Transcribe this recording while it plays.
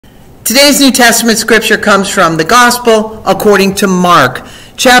Today's New Testament scripture comes from the Gospel according to Mark,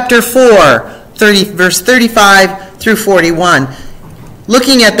 chapter 4, verse 35 through 41.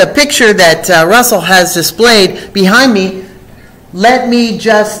 Looking at the picture that Russell has displayed behind me, let me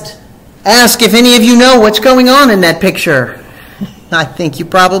just ask if any of you know what's going on in that picture. I think you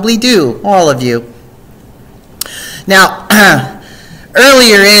probably do, all of you. Now,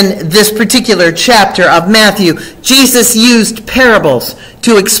 earlier in this particular chapter of Matthew, Jesus used parables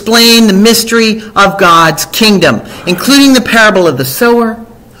to explain the mystery of God's kingdom, including the parable of the sower,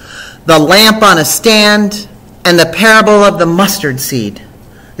 the lamp on a stand, and the parable of the mustard seed.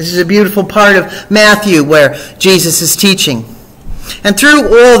 This is a beautiful part of Matthew where Jesus is teaching. And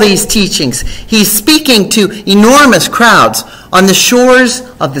through all these teachings, he's speaking to enormous crowds on the shores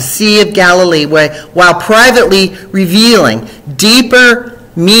of the Sea of Galilee, while privately revealing deeper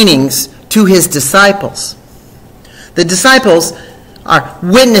meanings to his disciples. The disciples are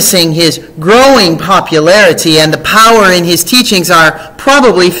witnessing his growing popularity, and the power in his teachings are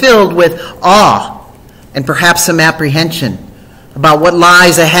probably filled with awe and perhaps some apprehension about what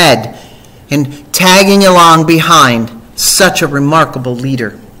lies ahead in tagging along behind such a remarkable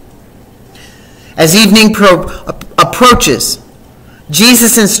leader. As evening approaches,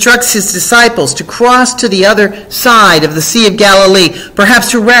 Jesus instructs his disciples to cross to the other side of the Sea of Galilee,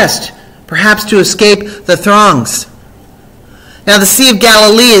 perhaps to rest, perhaps to escape the throngs. Now, the Sea of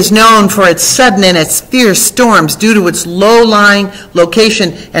Galilee is known for its sudden and its fierce storms due to its low-lying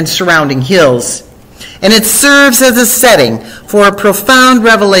location and surrounding hills. And it serves as a setting for a profound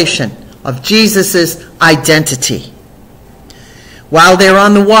revelation of Jesus' identity. While they're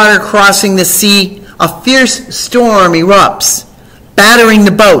on the water crossing the sea, a fierce storm erupts, battering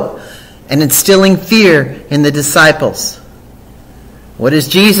the boat and instilling fear in the disciples. What is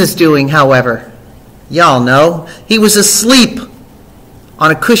Jesus doing, however? Y'all know. He was asleep on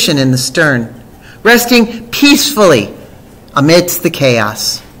a cushion in the stern, resting peacefully amidst the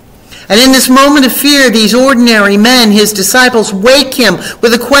chaos. And in this moment of fear, these ordinary men, his disciples, wake him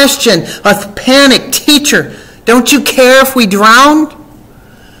with a question of panic. Teacher, don't you care if we drown?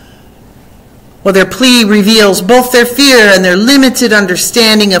 Well, their plea reveals both their fear and their limited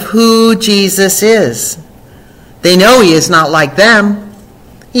understanding of who Jesus is. They know he is not like them.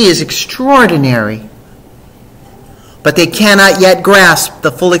 He is extraordinary. But they cannot yet grasp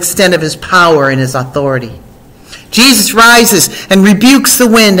the full extent of his power and his authority. Jesus rises and rebukes the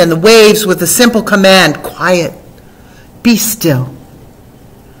wind and the waves with a simple command, quiet, be still.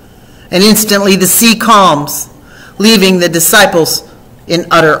 And instantly the sea calms, leaving the disciples in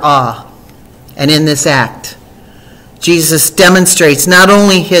utter awe. And in this act, Jesus demonstrates not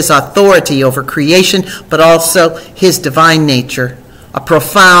only his authority over creation, but also his divine nature, a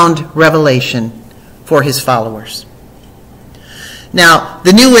profound revelation for his followers. Now,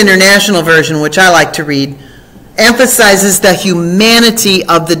 the New International Version, which I like to read, emphasizes the humanity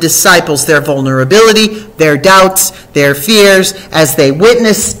of the disciples, their vulnerability, their doubts, their fears, as they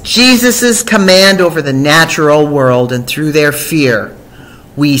witness Jesus' command over the natural world. And through their fear,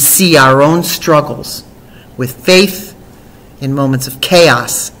 we see our own struggles with faith in moments of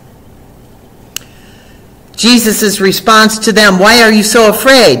chaos. Jesus' response to them, why are you so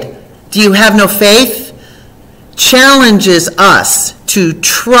afraid? Do you have no faith? Challenges us to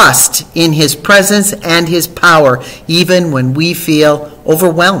trust in his presence and his power, even when we feel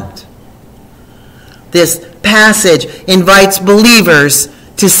overwhelmed. This passage invites believers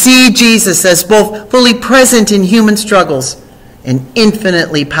to see Jesus as both fully present in human struggles and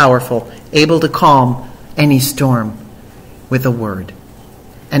infinitely powerful, able to calm any storm with a word.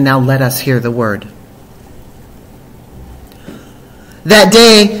 And now let us hear the word. That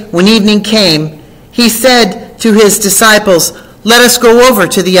day, when evening came, he said to his disciples, let us go over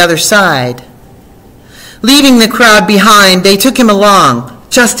to the other side. Leaving the crowd behind, they took him along,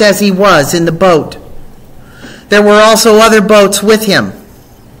 just as he was in the boat. There were also other boats with him.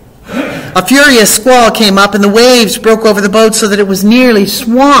 A furious squall came up, and the waves broke over the boat so that it was nearly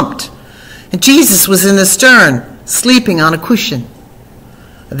swamped. And Jesus was in the stern, sleeping on a cushion.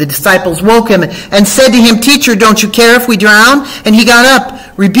 The disciples woke him and said to him, Teacher, don't you care if we drown? And he got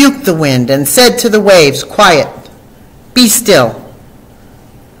up, rebuked the wind, and said to the waves, Quiet, be still.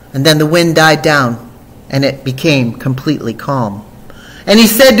 And then the wind died down, and it became completely calm. And he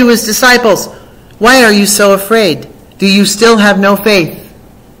said to his disciples, Why are you so afraid? Do you still have no faith?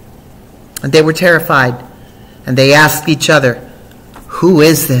 And they were terrified, and they asked each other, Who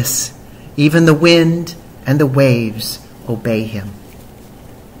is this? Even the wind and the waves obey him.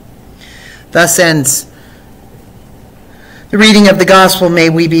 Thus ends the reading of the gospel. May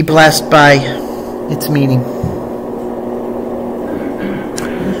we be blessed by its meaning.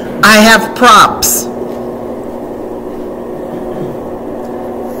 I have props.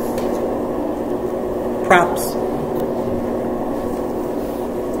 Props.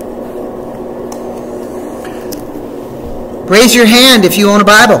 Raise your hand if you own a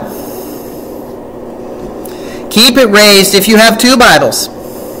Bible. Keep it raised if you have 2 Bibles.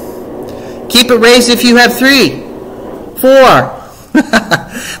 Keep it raised if you have 3, 4.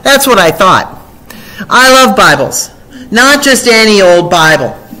 That's what I thought. I love Bibles. Not just any old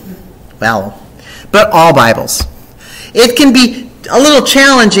Bible. Well, but all Bibles. It can be a little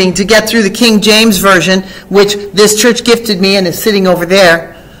challenging to get through the King James Version, which this church gifted me and is sitting over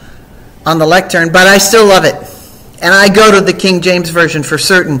there on the lectern, but I still love it. And I go to the King James Version for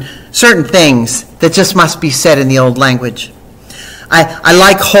certain things that just must be said in the old language. I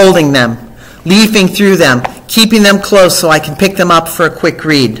like holding them, leafing through them, keeping them close so I can pick them up for a quick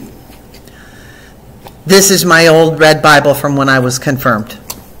read. This is my old red Bible from when I was confirmed.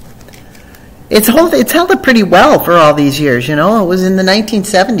 It's held up pretty well for all these years, you know. It was in the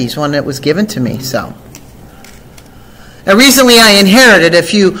 1970s when it was given to me, so. Now, recently I inherited a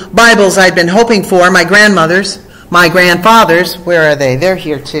few Bibles I'd been hoping for, my grandmother's. My grandfathers, where are they? They're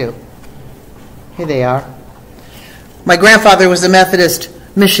here too. Here they are. My grandfather was a Methodist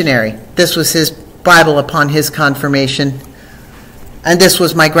missionary. This was his Bible upon his confirmation. And this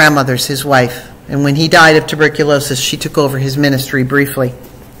was my grandmother's, his wife. And when he died of tuberculosis, she took over his ministry briefly.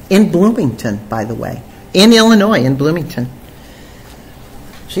 In Bloomington, by the way. In Illinois, in Bloomington.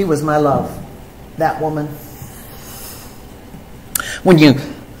 She was my love. That woman. When you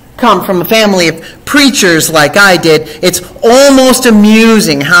come from a family of preachers like I did, it's almost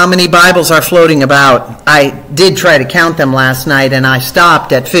amusing how many Bibles are floating about. I did try to count them last night, and I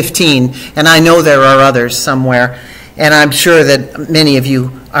stopped at 15, and I know there are others somewhere, and I'm sure that many of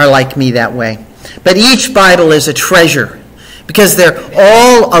you are like me that way. But each Bible is a treasure, because they're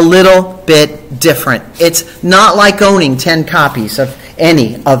all a little bit different. It's not like owning 10 copies of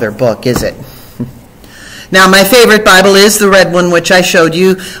any other book, is it? Now, my favorite Bible is the red one, which I showed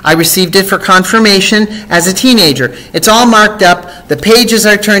you. I received it for confirmation as a teenager. It's all marked up. The pages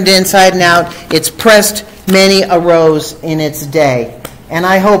are turned inside and out. It's pressed many a rose in its day. And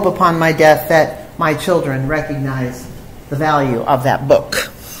I hope upon my death that my children recognize the value of that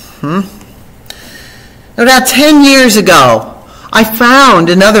book. About 10 years ago, I found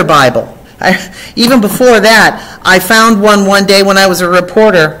another Bible. Even before that, I found one day when I was a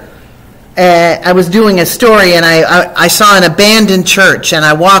reporter. I was doing a story, and I saw an abandoned church, and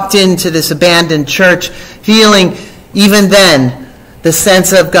I walked into this abandoned church feeling even then the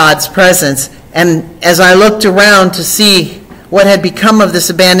sense of God's presence. And as I looked around to see what had become of this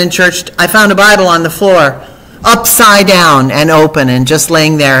abandoned church, I found a Bible on the floor, upside down and open and just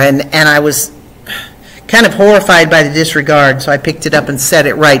laying there, and I was kind of horrified by the disregard, so I picked it up and set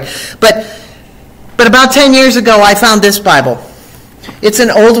it right. But about 10 years ago, I found this Bible. It's an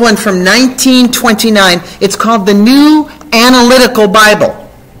old one from 1929. It's called the New Analytical Bible.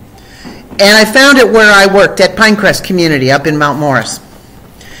 And I found it where I worked at Pinecrest Community up in Mount Morris.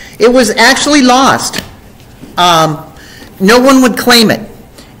 It was actually lost. No one would claim it.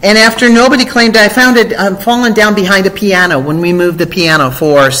 And after nobody claimed it, I found it fallen down behind a piano when we moved the piano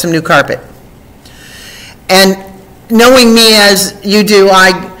for some new carpet. And knowing me as you do,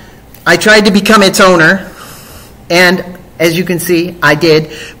 I tried to become its owner. And as you can see, I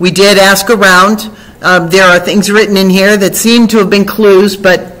did. We did ask around. There are things written in here that seem to have been clues,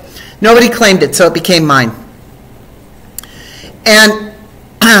 but nobody claimed it, so it became mine. And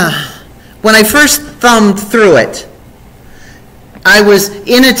when I first thumbed through it, I was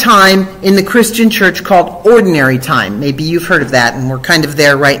in a time in the Christian church called Ordinary Time. Maybe you've heard of that, and we're kind of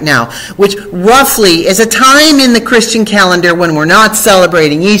there right now, which roughly is a time in the Christian calendar when we're not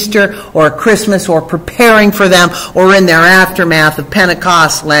celebrating Easter or Christmas or preparing for them or in their aftermath of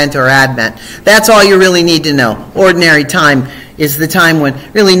Pentecost, Lent, or Advent. That's all you really need to know. Ordinary Time is the time when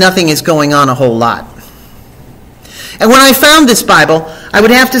really nothing is going on a whole lot. And when I found this Bible, I would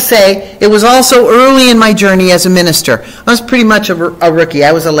have to say it was also early in my journey as a minister. I was pretty much a rookie.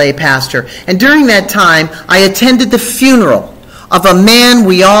 I was a lay pastor. And during that time, I attended the funeral of a man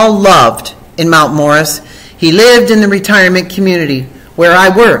we all loved in Mount Morris. He lived in the retirement community where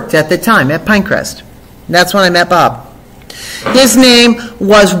I worked at the time, at Pinecrest. That's when I met Bob. His name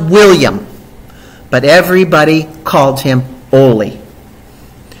was William, but everybody called him Ole.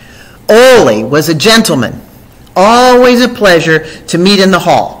 Ole was a gentleman. Always a pleasure to meet in the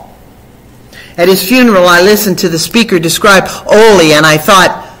hall. At his funeral, I listened to the speaker describe Ole, and I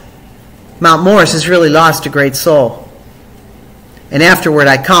thought, Mount Morris has really lost a great soul. And afterward,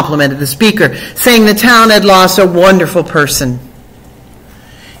 I complimented the speaker, saying the town had lost a wonderful person.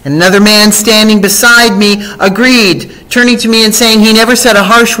 And another man standing beside me agreed, turning to me and saying he never said a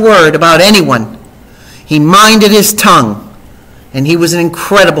harsh word about anyone. He minded his tongue, and he was an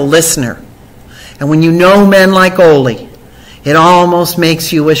incredible listener. And when you know men like Ole, it almost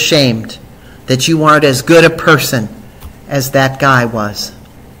makes you ashamed that you aren't as good a person as that guy was.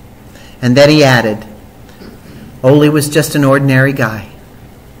 And then he added, Ole was just an ordinary guy.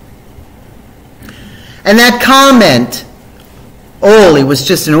 And that comment, Ole was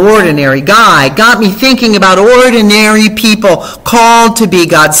just an ordinary guy, got me thinking about ordinary people called to be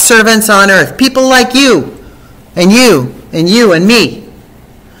God's servants on earth. People like you, and you, and you, and me.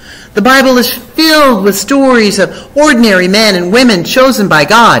 The Bible is filled with stories of ordinary men and women chosen by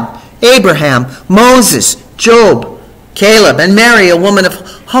God. Abraham, Moses, Job, Caleb, and Mary, a woman of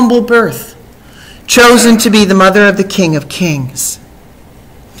humble birth, chosen to be the mother of the King of Kings,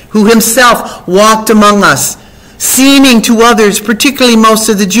 who himself walked among us, seeming to others, particularly most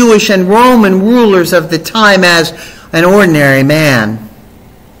of the Jewish and Roman rulers of the time, as an ordinary man.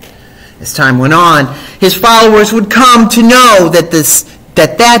 As time went on, his followers would come to know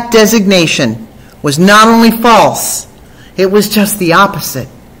that designation was not only false, it was just the opposite.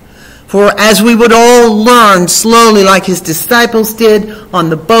 For as we would all learn slowly, like his disciples did on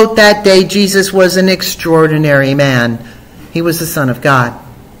the boat that day, Jesus was an extraordinary man. He was the Son of God.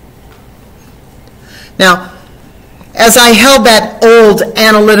 Now, as I held that old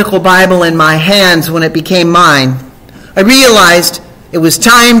analytical Bible in my hands when it became mine, I realized it was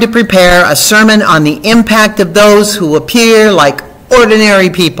time to prepare a sermon on the impact of those who appear like ordinary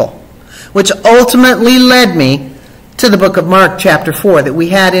people, which ultimately led me to the book of Mark chapter 4 that we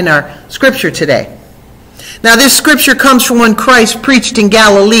had in our scripture today. Now this scripture comes from when Christ preached in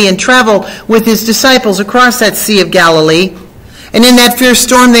Galilee and traveled with his disciples across that Sea of Galilee. And in that fierce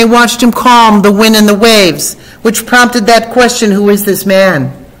storm they watched him calm the wind and the waves, which prompted that question, who is this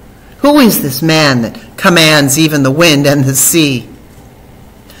man? Who is this man that commands even the wind and the sea?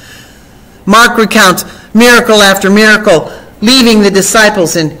 Mark recounts miracle after miracle, leaving the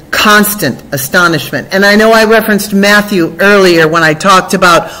disciples in constant astonishment. And I know I referenced Matthew earlier when I talked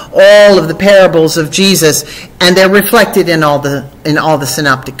about all of the parables of Jesus, and they're reflected in all the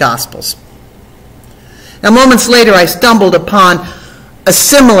synoptic gospels. Now, moments later, I stumbled upon a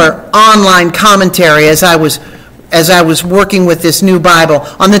similar online commentary as I was working with this new Bible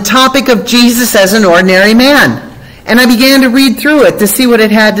on the topic of Jesus as an ordinary man. And I began to read through it to see what it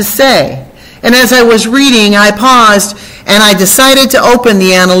had to say. And as I was reading, I paused and I decided to open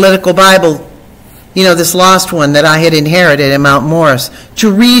the analytical Bible, this lost one that I had inherited in Mount Morris,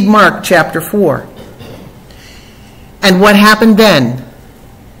 to read Mark chapter 4. And what happened then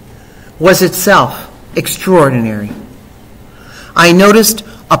was itself extraordinary. I noticed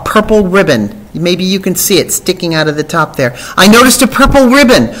a purple ribbon. Maybe you can see it sticking out of the top there. I noticed a purple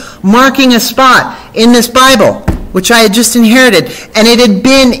ribbon marking a spot in this Bible, which I had just inherited, and it had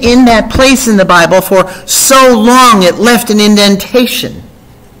been in that place in the Bible for so long it left an indentation.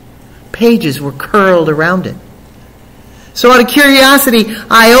 Pages were curled around it. So out of curiosity,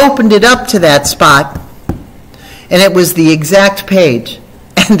 I opened it up to that spot, and it was the exact page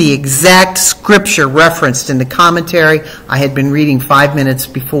and the exact scripture referenced in the commentary I had been reading 5 minutes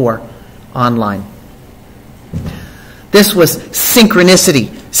before online. This was synchronicity,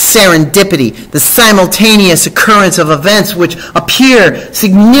 serendipity, the simultaneous occurrence of events which appear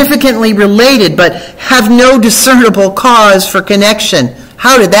significantly related but have no discernible cause for connection.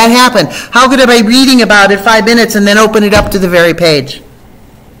 How did that happen? How could I be reading about it 5 minutes and then open it up to the very page?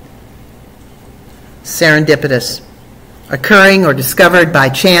 Serendipitous, occurring or discovered by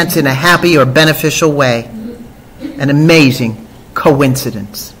chance in a happy or beneficial way. An amazing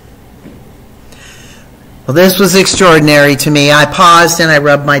coincidence. Well, this was extraordinary to me. I paused and I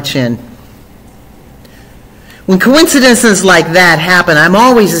rubbed my chin. When coincidences like that happen, I'm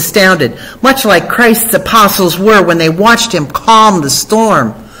always astounded, much like Christ's apostles were when they watched him calm the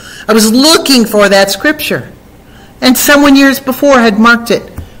storm. I was looking for that scripture, and someone years before had marked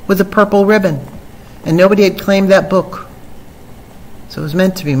it with a purple ribbon, and nobody had claimed that book. So it was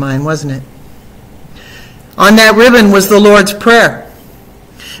meant to be mine, wasn't it? On that ribbon was the Lord's Prayer.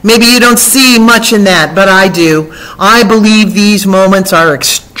 Maybe you don't see much in that, but I do. I believe these moments are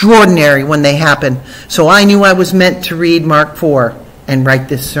extraordinary when they happen. So I knew I was meant to read Mark 4 and write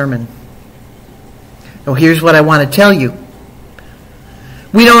this sermon. Now here's what I want to tell you.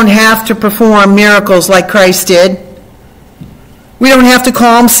 We don't have to perform miracles like Christ did. We don't have to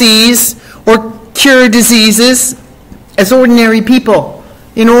calm seas or cure diseases. As ordinary people,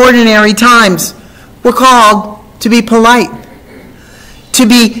 in ordinary times, we're called to be polite, to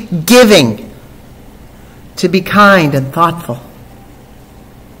be giving, to be kind and thoughtful.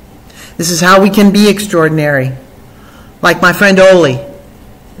 This is how we can be extraordinary, like my friend Oli,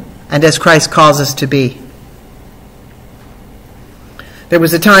 and as Christ calls us to be. There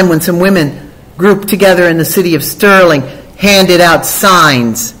was a time when some women grouped together in the city of Sterling handed out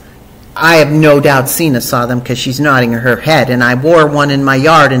signs. I have no doubt Sina saw them because she's nodding her head, and I wore one in my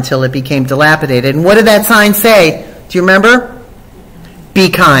yard until it became dilapidated. And what did that sign say? Do you remember? Be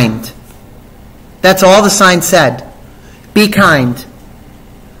kind. That's all the sign said. Be kind.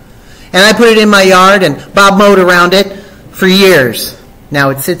 And I put it in my yard, and Bob mowed around it for years. Now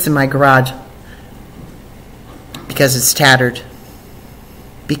it sits in my garage because it's tattered.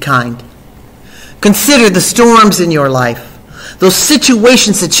 Be kind. Consider the storms in your life. Those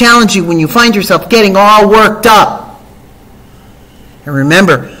situations that challenge you when you find yourself getting all worked up. And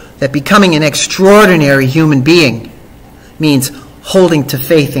remember that becoming an extraordinary human being means holding to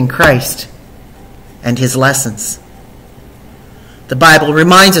faith in Christ and his lessons. The Bible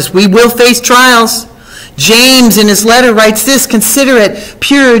reminds us we will face trials. James in his letter writes this, consider it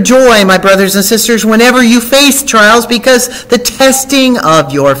pure joy, my brothers and sisters, whenever you face trials, because the testing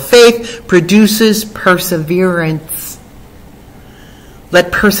of your faith produces perseverance.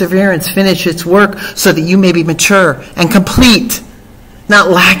 Let perseverance finish its work so that you may be mature and complete, not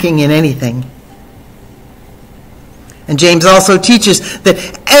lacking in anything. And James also teaches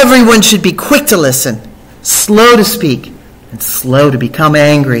that everyone should be quick to listen, slow to speak, and slow to become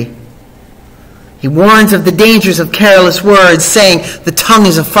angry. He warns of the dangers of careless words, saying, the tongue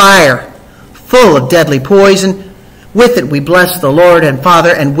is a fire, full of deadly poison. With it we bless the Lord and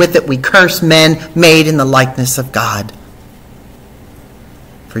Father, and with it we curse men made in the likeness of God.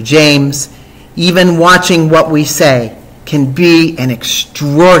 For James, even watching what we say can be an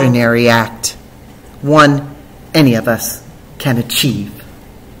extraordinary act, one any of us can achieve.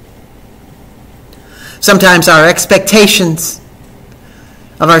 Sometimes our expectations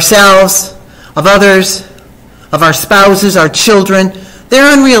of ourselves, of others, of our spouses, our children,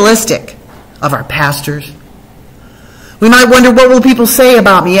 they're unrealistic. Of our pastors. We might wonder, what will people say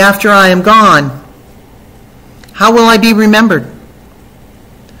about me after I am gone? How will I be remembered?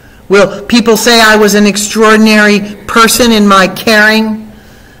 Will people say I was an extraordinary person in my caring,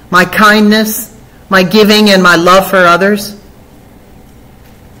 my kindness, my giving, and my love for others?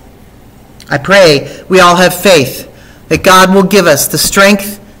 I pray we all have faith that God will give us the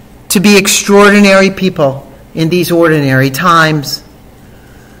strength to be extraordinary people in these ordinary times.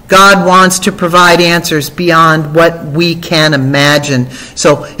 God wants to provide answers beyond what we can imagine.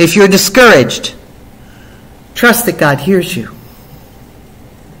 So if you're discouraged, trust that God hears you.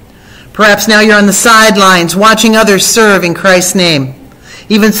 Perhaps now you're on the sidelines watching others serve in Christ's name.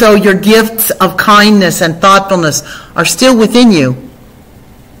 Even so, your gifts of kindness and thoughtfulness are still within you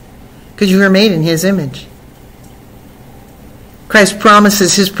because you were made in his image. Christ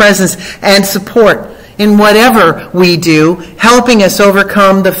promises his presence and support in whatever we do, helping us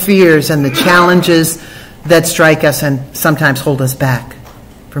overcome the fears and the challenges that strike us and sometimes hold us back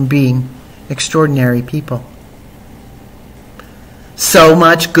from being extraordinary people. So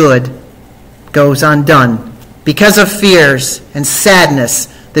much good goes undone because of fears and sadness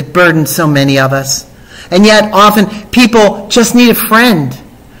that burden so many of us. And yet often people just need a friend.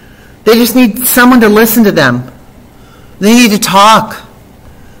 They just need someone to listen to them. They need to talk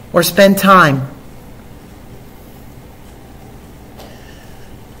or spend time.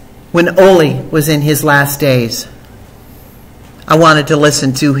 When Oli was in his last days, I wanted to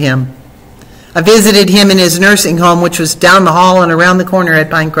listen to him. I visited him in his nursing home, which was down the hall and around the corner at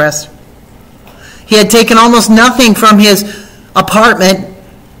Pinecrest. He had taken almost nothing from his apartment,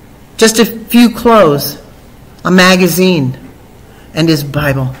 just a few clothes, a magazine, and his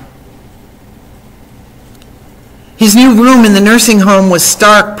Bible. His new room in the nursing home was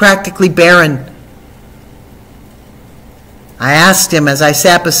stark, practically barren. I asked him as I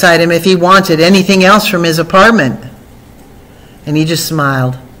sat beside him if he wanted anything else from his apartment. And he just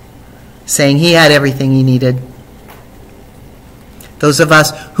smiled, saying he had everything he needed. Those of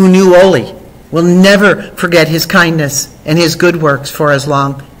us who knew Oli will never forget his kindness and his good works for as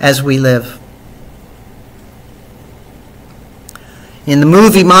long as we live. In the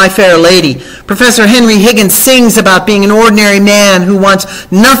movie My Fair Lady, Professor Henry Higgins sings about being an ordinary man who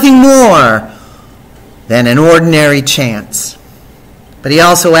wants nothing more than an ordinary chance. But he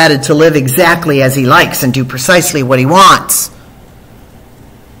also added to live exactly as he likes and do precisely what he wants.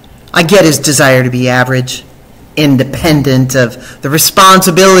 I get his desire to be average, independent of the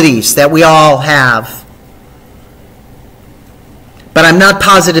responsibilities that we all have. But I'm not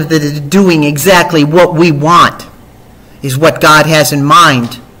positive that doing exactly what we want is what God has in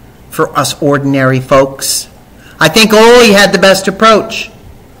mind for us ordinary folks. I think Oli had the best approach.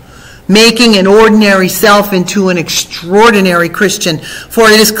 making an ordinary self into an extraordinary Christian. For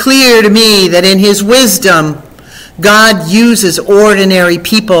it is clear to me that in his wisdom, God uses ordinary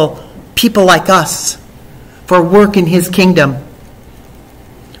people like us, for work in his kingdom.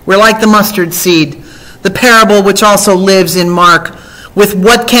 We're like the mustard seed, the parable which also lives in Mark. With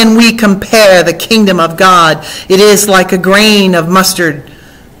what can we compare the kingdom of God? It is like a grain of mustard,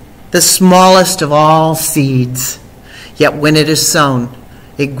 the smallest of all seeds. Yet when it is sown,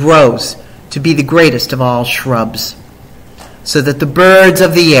 it grows to be the greatest of all shrubs, so that the birds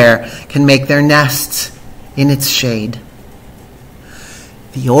of the air can make their nests in its shade.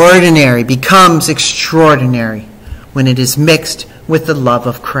 The ordinary becomes extraordinary when it is mixed with the love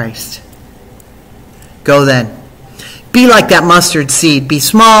of Christ. Go then. Be like that mustard seed. Be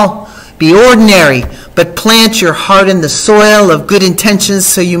small, be ordinary, but plant your heart in the soil of good intentions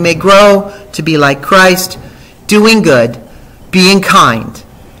so you may grow to be like Christ, doing good, being kind,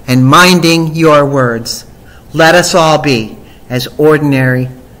 and minding your words. Let us all be as ordinary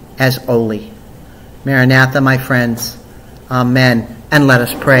as holy. Maranatha, my friends. Amen. And let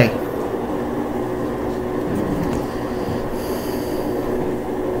us pray.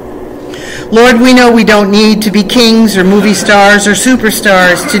 Lord, we know we don't need to be kings or movie stars or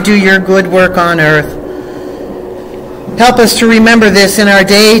superstars to do your good work on earth. Help us to remember this in our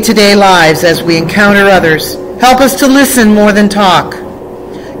day-to-day lives as we encounter others. Help us to listen more than talk,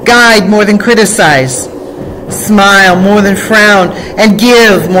 guide more than criticize, smile more than frown, and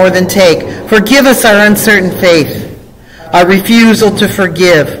give more than take. Forgive us our uncertain faith, our refusal to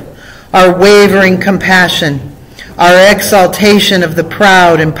forgive, our wavering compassion, our exaltation of the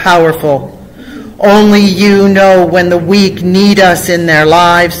proud and powerful. Only you know when the weak need us in their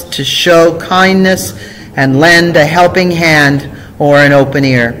lives to show kindness and lend a helping hand or an open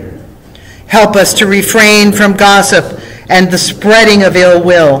ear. Help us to refrain from gossip and the spreading of ill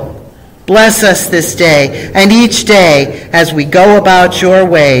will. Bless us this day and each day as we go about your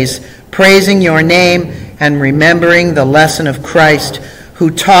ways, praising your name and remembering the lesson of Christ, who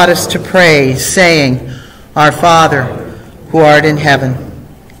taught us to pray, saying, Our Father, who art in heaven,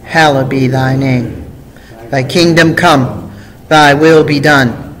 hallowed be thy name. Thy kingdom come, thy will be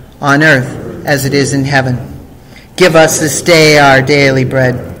done, on earth as it is in heaven. Give us this day our daily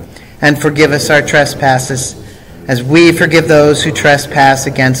bread, and forgive us our trespasses, as we forgive those who trespass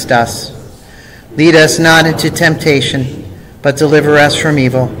against us. Lead us not into temptation, but deliver us from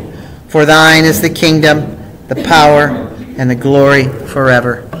evil. For thine is the kingdom, the power, and the glory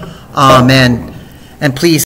forever. Amen. And please